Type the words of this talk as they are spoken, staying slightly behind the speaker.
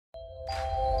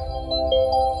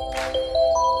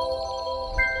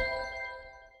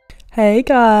Hey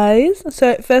guys!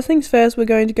 So first things first, we're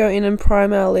going to go in and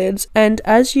prime our lids, and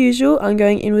as usual I'm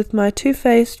going in with my Too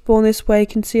Faced Born This Way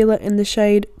concealer in the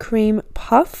shade Cream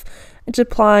Puff. It's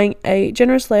applying a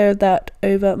generous layer of that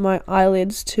over my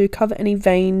eyelids to cover any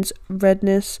veins,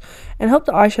 redness, and help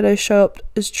the eyeshadow show up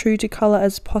as true to colour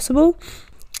as possible.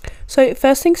 So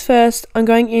first things first, I'm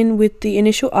going in with the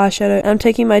initial eyeshadow, and I'm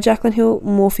taking my Jaclyn Hill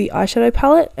Morphe eyeshadow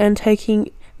palette and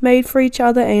taking Made for Each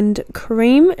Other and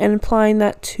Cream and applying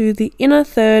that to the inner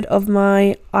third of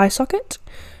my eye socket.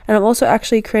 And I'm also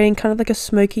actually creating kind of like a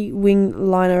smoky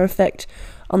wing liner effect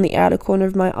on the outer corner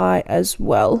of my eye as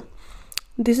well.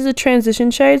 This is a transition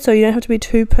shade, so you don't have to be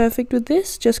too perfect with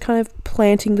this, just kind of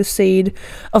planting the seed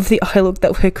of the eye look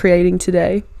that we're creating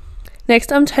today.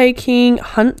 Next, I'm taking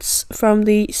Hunts from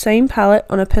the same palette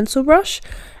on a pencil brush,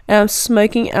 and I'm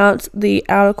smoking out the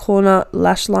outer corner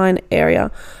lash line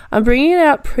area. I'm bringing it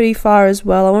out pretty far as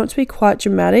well. I want it to be quite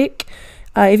dramatic.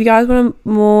 If you guys want a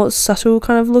more subtle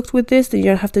kind of look with this, then you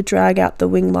don't have to drag out the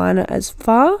wing liner as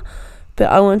far.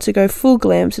 But I wanted to go full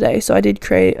glam today, so I did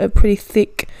create a pretty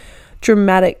thick,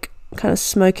 dramatic kind of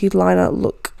smoky liner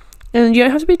look. And you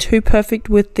don't have to be too perfect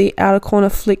with the outer corner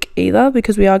flick either,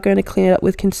 because we are going to clean it up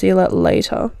with concealer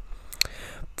later.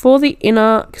 For the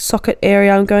inner socket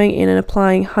area, I'm going in and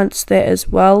applying Hunts there as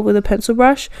well with a pencil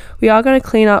brush. We are going to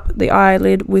clean up the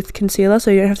eyelid with concealer, so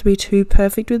you don't have to be too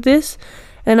perfect with this.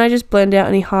 And I just blend out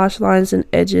any harsh lines and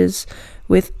edges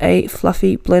with a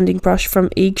fluffy blending brush from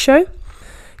Eyeshadow.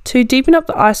 To deepen up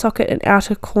the eye socket and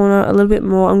outer corner a little bit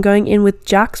more, I'm going in with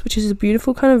Jax, which is a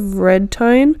beautiful kind of red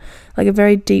tone, like a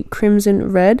very deep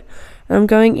crimson red. And I'm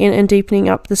going in and deepening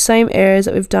up the same areas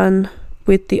that we've done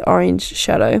with the orange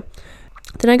shadow.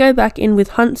 Then I go back in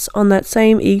with Hunts on that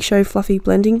same Eyeshadow fluffy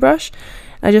blending brush.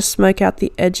 I just smoke out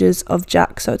the edges of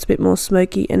Jax so it's a bit more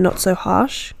smoky and not so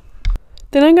harsh.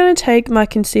 Then I'm going to take my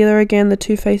concealer again, the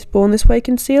Too Faced Born This Way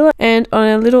concealer, and on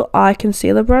a little eye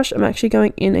concealer brush, I'm actually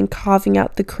going in and carving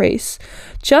out the crease.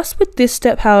 Just with this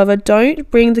step, however,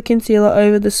 don't bring the concealer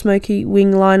over the smoky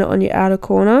wing liner on your outer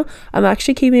corner. I'm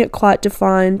actually keeping it quite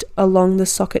defined along the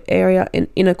socket area and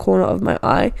inner corner of my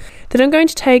eye. Then I'm going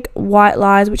to take White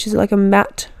Lies, which is like a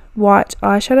matte white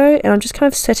eyeshadow, and I'm just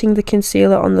kind of setting the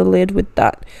concealer on the lid with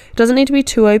that. It doesn't need to be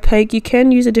too opaque. You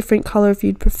can use a different color if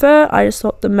you'd prefer. I just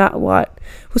thought the matte white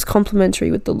was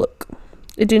complementary with the look.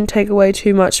 It didn't take away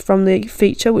too much from the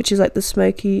feature, which is like the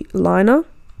smoky liner.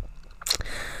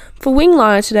 For wing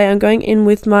liner today, I'm going in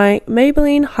with my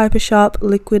Maybelline Hyper Sharp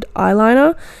liquid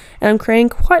eyeliner, and I'm creating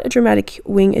quite a dramatic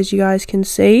wing, as you guys can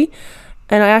see.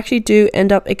 And I actually do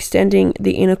end up extending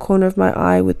the inner corner of my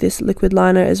eye with this liquid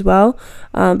liner as well.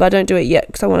 But I don't do it yet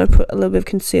because I want to put a little bit of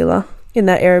concealer in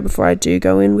that area before I do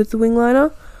go in with the wing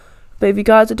liner. But if you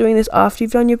guys are doing this after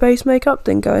you've done your base makeup,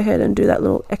 then go ahead and do that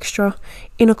little extra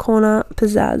inner corner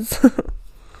pizzazz.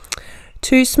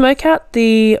 To smoke out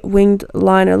the winged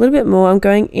liner a little bit more, I'm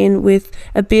going in with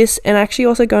Abyss, and actually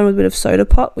also going with a bit of Soda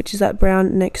Pop, which is that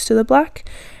brown next to the black.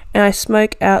 And I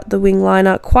smoke out the wing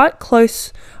liner quite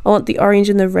close. I want the orange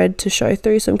and the red to show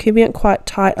through, so I'm keeping it quite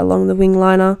tight along the wing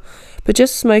liner, but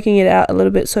just smoking it out a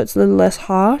little bit so it's a little less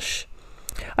harsh.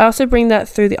 I also bring that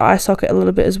through the eye socket a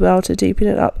little bit as well to deepen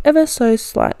it up ever so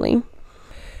slightly.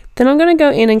 Then I'm going to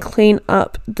go in and clean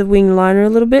up the wing liner a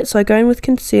little bit, so I go in with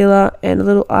concealer and a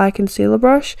little eye concealer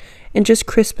brush and just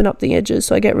crispen up the edges,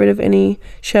 so I get rid of any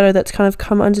shadow that's kind of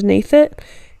come underneath it,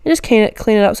 and just clean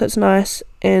it up so it's nice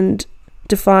and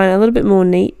define a little bit more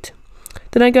neat.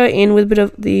 Then I go in with a bit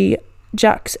of the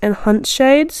Jax and Hunt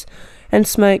shades and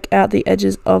smoke out the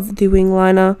edges of the wing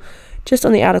liner just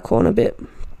on the outer corner bit.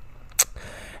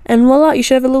 And voila, you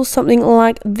should have a little something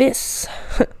like this.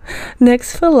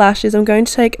 Next, for lashes, I'm going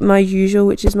to take my usual,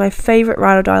 which is my favorite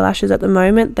ride or die lashes at the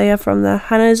moment. They are from the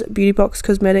Hannah's Beauty Box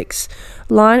Cosmetics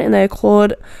line, and they are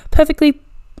called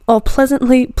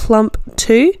Pleasantly Plump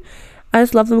 2. I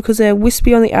just love them because they're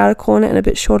wispy on the outer corner and a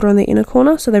bit shorter on the inner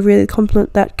corner, so they really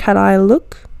complement that cat eye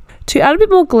look. To add a bit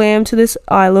more glam to this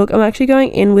eye look, I'm actually going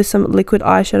in with some liquid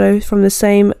eyeshadow from the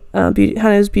same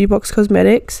Hannah's Beauty Box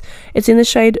Cosmetics. It's in the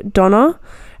shade Donna,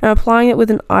 and I'm applying it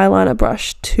with an eyeliner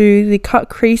brush to the cut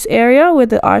crease area where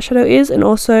the eyeshadow is, and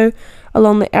also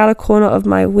along the outer corner of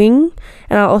my wing,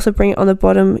 and I'll also bring it on the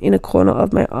bottom inner corner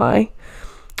of my eye,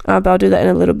 but I'll do that in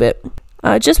a little bit.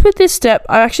 Just with this step,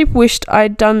 I actually wished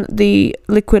I'd done the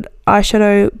liquid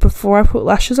eyeshadow before I put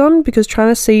lashes on, because trying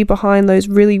to see behind those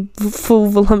really full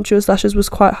voluptuous lashes was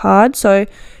quite hard. So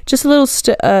just a little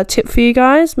tip for you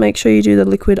guys, make sure you do the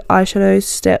liquid eyeshadow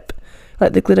step,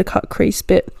 like the glitter cut crease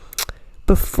bit,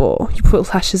 before you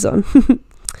put lashes on.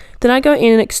 Then I go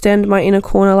in and extend my inner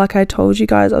corner like I told you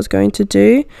guys I was going to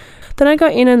do. Then I go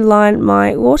in and line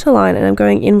my waterline, and I'm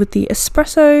going in with the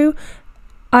Espresso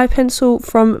eye pencil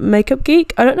from Makeup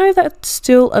Geek. I don't know if that's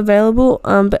still available,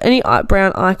 but any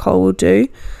brown eye color will do.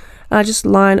 I just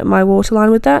line my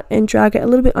waterline with that and drag it a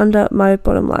little bit under my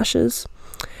bottom lashes.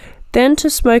 Then to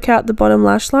smoke out the bottom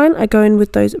lash line, I go in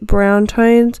with those brown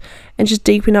tones and just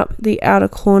deepen up the outer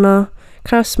corner,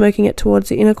 kind of smoking it towards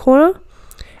the inner corner.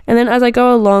 And then as I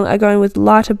go along, I go in with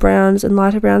lighter browns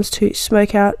to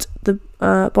smoke out the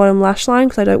bottom lash line,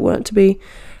 because I don't want it to be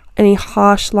any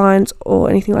harsh lines or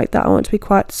anything like that. I want it to be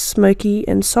quite smoky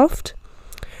and soft.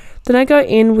 Then I go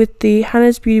in with the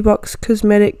Hannah's Beauty Box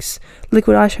Cosmetics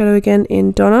liquid eyeshadow again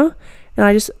in Donna, and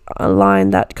I just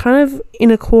align that kind of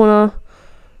inner corner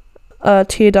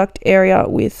tear duct area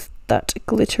with that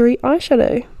glittery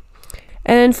eyeshadow.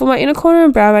 And for my inner corner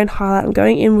and brow bone highlight, I'm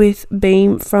going in with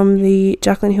Beam from the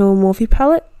Jaclyn Hill Morphe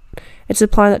palette. It's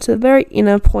applying that to the very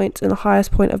inner point and the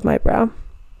highest point of my brow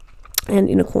and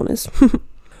inner corners.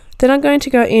 Then I'm going to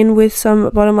go in with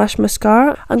some bottom lash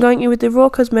mascara. I'm going in with the Raw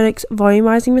Cosmetics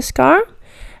Volumizing Mascara.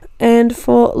 And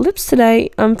for lips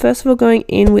today, I'm first of all going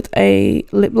in with a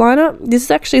lip liner. This is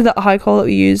actually the eye color that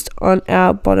we used on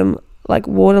our bottom like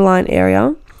waterline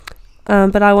area.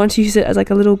 But I want to use it as like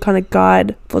a little kind of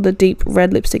guide for the deep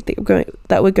red lipstick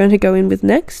that we're going to go in with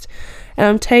next. And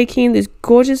I'm taking this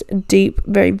gorgeous deep,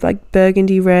 very like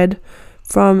burgundy red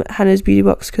from Hannah's Beauty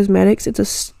Box Cosmetics.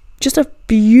 It's just a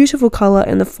beautiful color,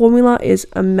 and the formula is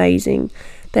amazing.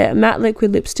 They're matte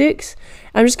liquid lipsticks.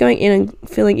 I'm just going in and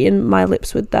filling in my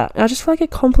lips with that. And I just feel like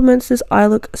it complements this eye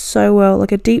look so well.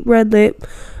 Like a deep red lip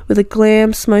with a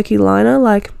Glam smoky liner.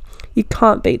 Like, you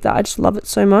can't beat that. I just love it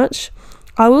so much.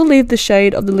 I will leave the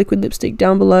shade of the liquid lipstick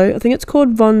down below. I think it's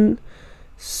called Vonspikez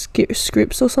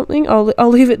or something. I'll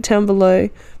leave it down below.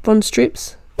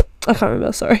 Vonspikez. I can't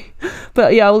remember, sorry.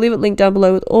 But yeah, I'll leave it linked down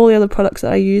below with all the other products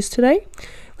that I used today.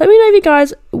 Let me know if you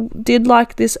guys did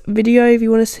like this video, if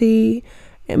you want to see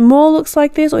more looks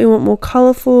like this, or you want more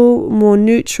colourful, more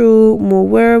neutral, more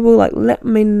wearable. Like, let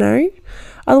me know.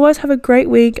 Otherwise, have a great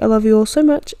week. I love you all so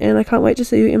much, and I can't wait to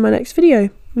see you in my next video.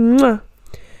 Mwah.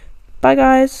 Bye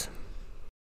guys.